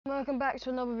Welcome back to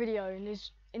another video. In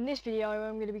this video,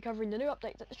 I'm going to be covering the new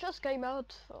update that just came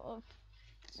out of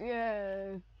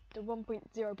the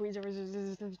 1.0.0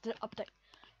 update.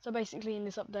 So basically, in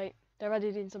this update, they've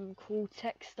added in some cool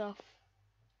tech stuff.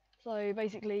 So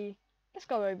basically, let's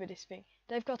go over this thing.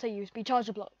 They've got a USB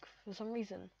charger block for some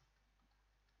reason.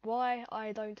 Why?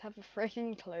 I don't have a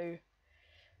freaking clue.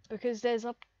 Because there's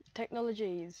up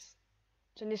technologies.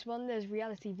 So in this one, there's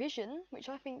reality vision, which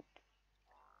I think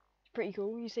pretty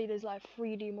cool. You see there's like a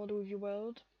 3D model of your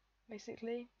world,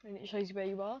 basically, and it shows you where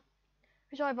you are,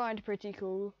 which I find pretty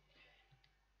cool,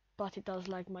 but it does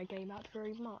lag my game out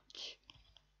very much,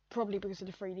 probably because of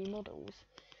the 3D models.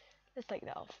 Let's take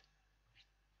that off.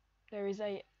 There is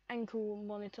a ankle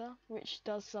monitor which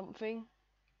does something,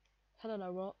 I don't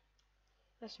know what.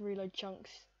 Let's reload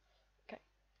chunks. Okay,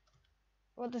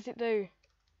 what does it do?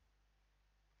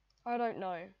 I don't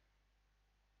know.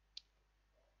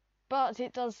 But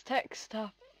it does tech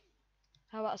stuff.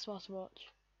 How about a smartwatch?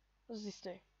 What does this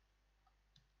do?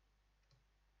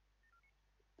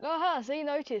 Aha, see,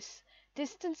 notice.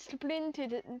 Distance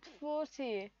splinted at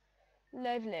 40.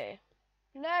 Lovely.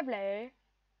 Lovely.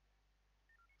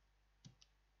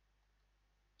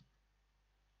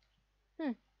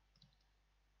 This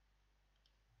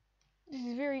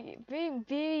is very, very,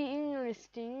 very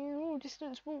interesting. Oh,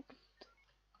 distance walk.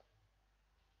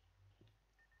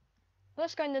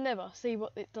 Let's go in the Nether, see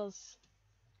what it does.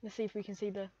 Let's see if we can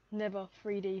see the Nether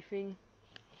 3D thing.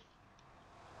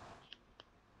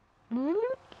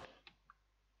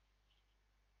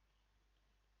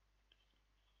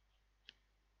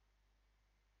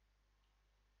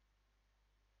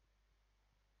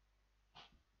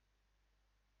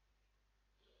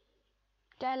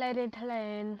 Deleted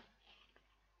plane.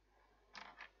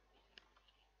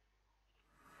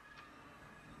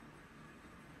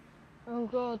 Oh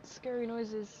god, scary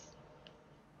noises.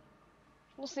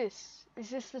 What's this? Is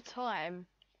this the time?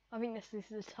 I think this is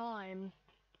the time.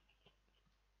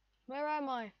 Where am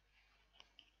I?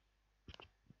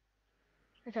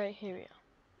 Okay, here we are.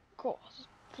 God,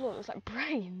 floor looks like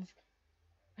brains.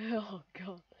 Oh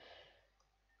god.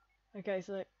 Okay,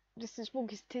 so distance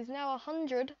walk is now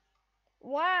 100.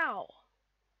 Wow!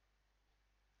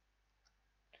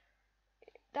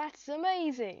 That's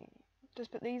amazing.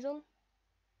 Just put these on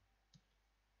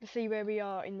to see where we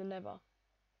are in the Nether.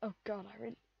 Oh god, I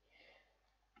really.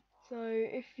 So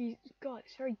if you, God,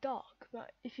 it's very dark,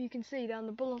 but if you can see down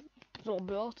the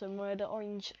bottom where the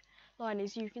orange line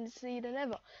is, you can see the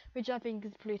Nether, which I think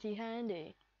is pretty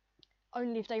handy.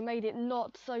 Only if they made it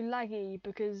not so laggy,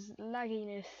 because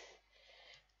lagginess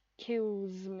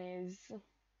kills me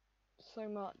so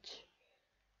much.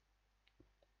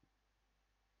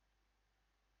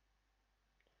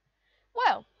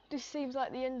 Well, this seems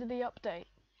like the end of the update.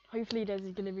 Hopefully there's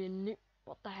going to be a new...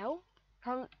 What the hell?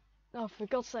 Oh, for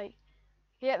God's sake.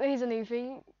 Yeah, here's a new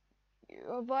thing.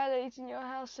 You're violating your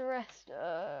house arrest.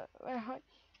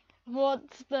 What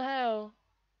the hell?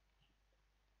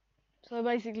 So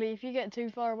basically, if you get too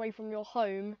far away from your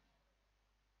home,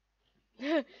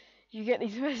 you get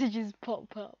these messages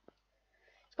pop up.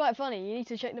 It's quite funny. You need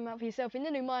to check them out for yourself in the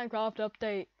new Minecraft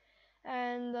update.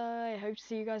 And I hope to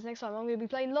see you guys next time. I'm going to be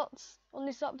playing lots on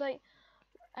this update,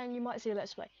 and you might see a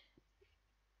Let's Play.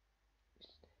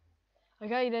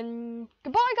 Okay, then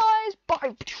goodbye, guys.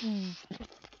 Bye.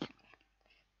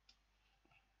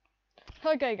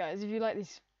 Okay, guys, if you like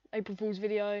this April Fool's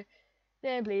video,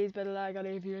 then please better like on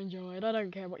it if you enjoyed. I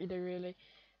don't care what you do, really.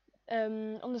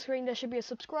 On the screen there should be a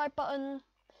subscribe button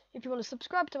if you want to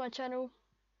subscribe to my channel,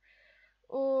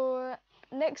 or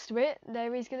next to it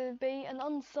there is going to be an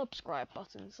unsubscribe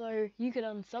button, so you can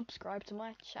unsubscribe to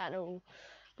my channel,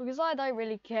 because I don't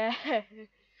really care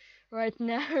right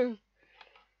now,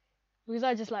 because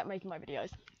I just like making my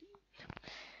videos.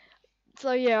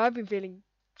 So yeah, I've been feeling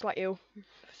quite ill,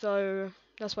 so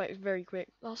that's why it's very quick.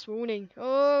 Last warning.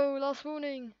 Oh, last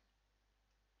warning.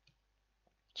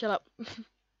 Shut up.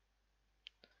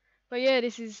 But yeah,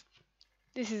 this is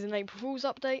an April Fool's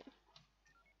update.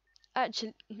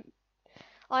 Actually,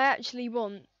 I actually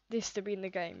want this to be in the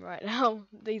game right now.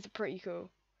 These are pretty cool.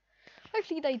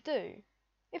 Hopefully they do.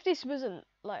 If this wasn't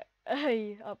like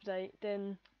a update,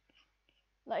 then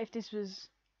like if this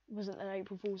wasn't an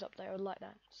April Fool's update, I would like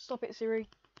that. Stop it, Siri.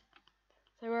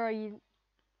 So where are you?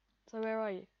 So where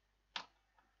are you?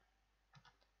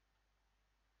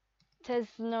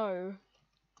 Tesno.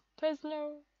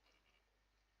 Tesno.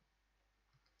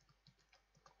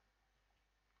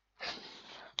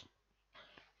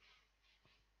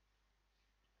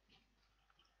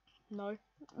 No.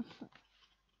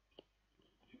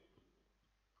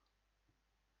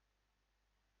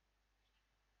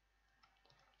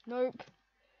 Nope.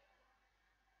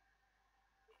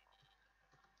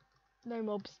 No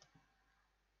mobs.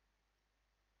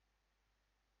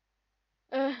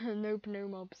 Nope, no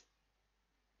mobs.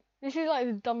 This is like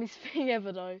the dumbest thing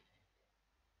ever though.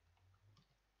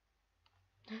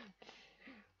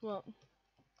 Well,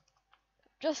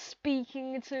 just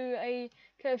speaking to a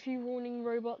curfew warning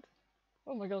robot.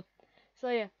 Oh my god. So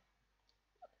yeah.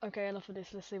 Okay, enough of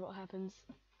this. Let's see what happens.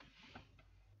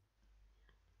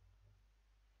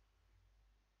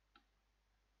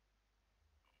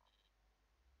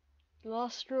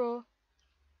 Last straw.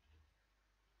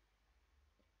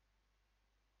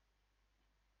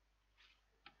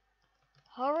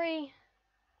 Hurry.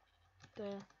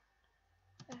 There.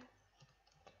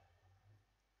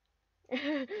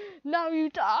 Now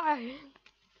you die.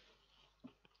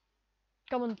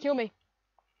 Come on, kill me.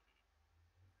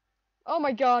 Oh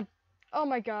my god. Oh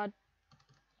my god.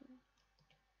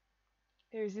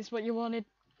 Is this what you wanted?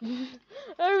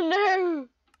 Oh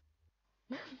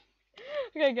no!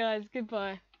 Okay guys,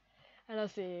 goodbye. And I'll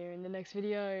see you in the next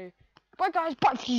video. Bye guys, bye!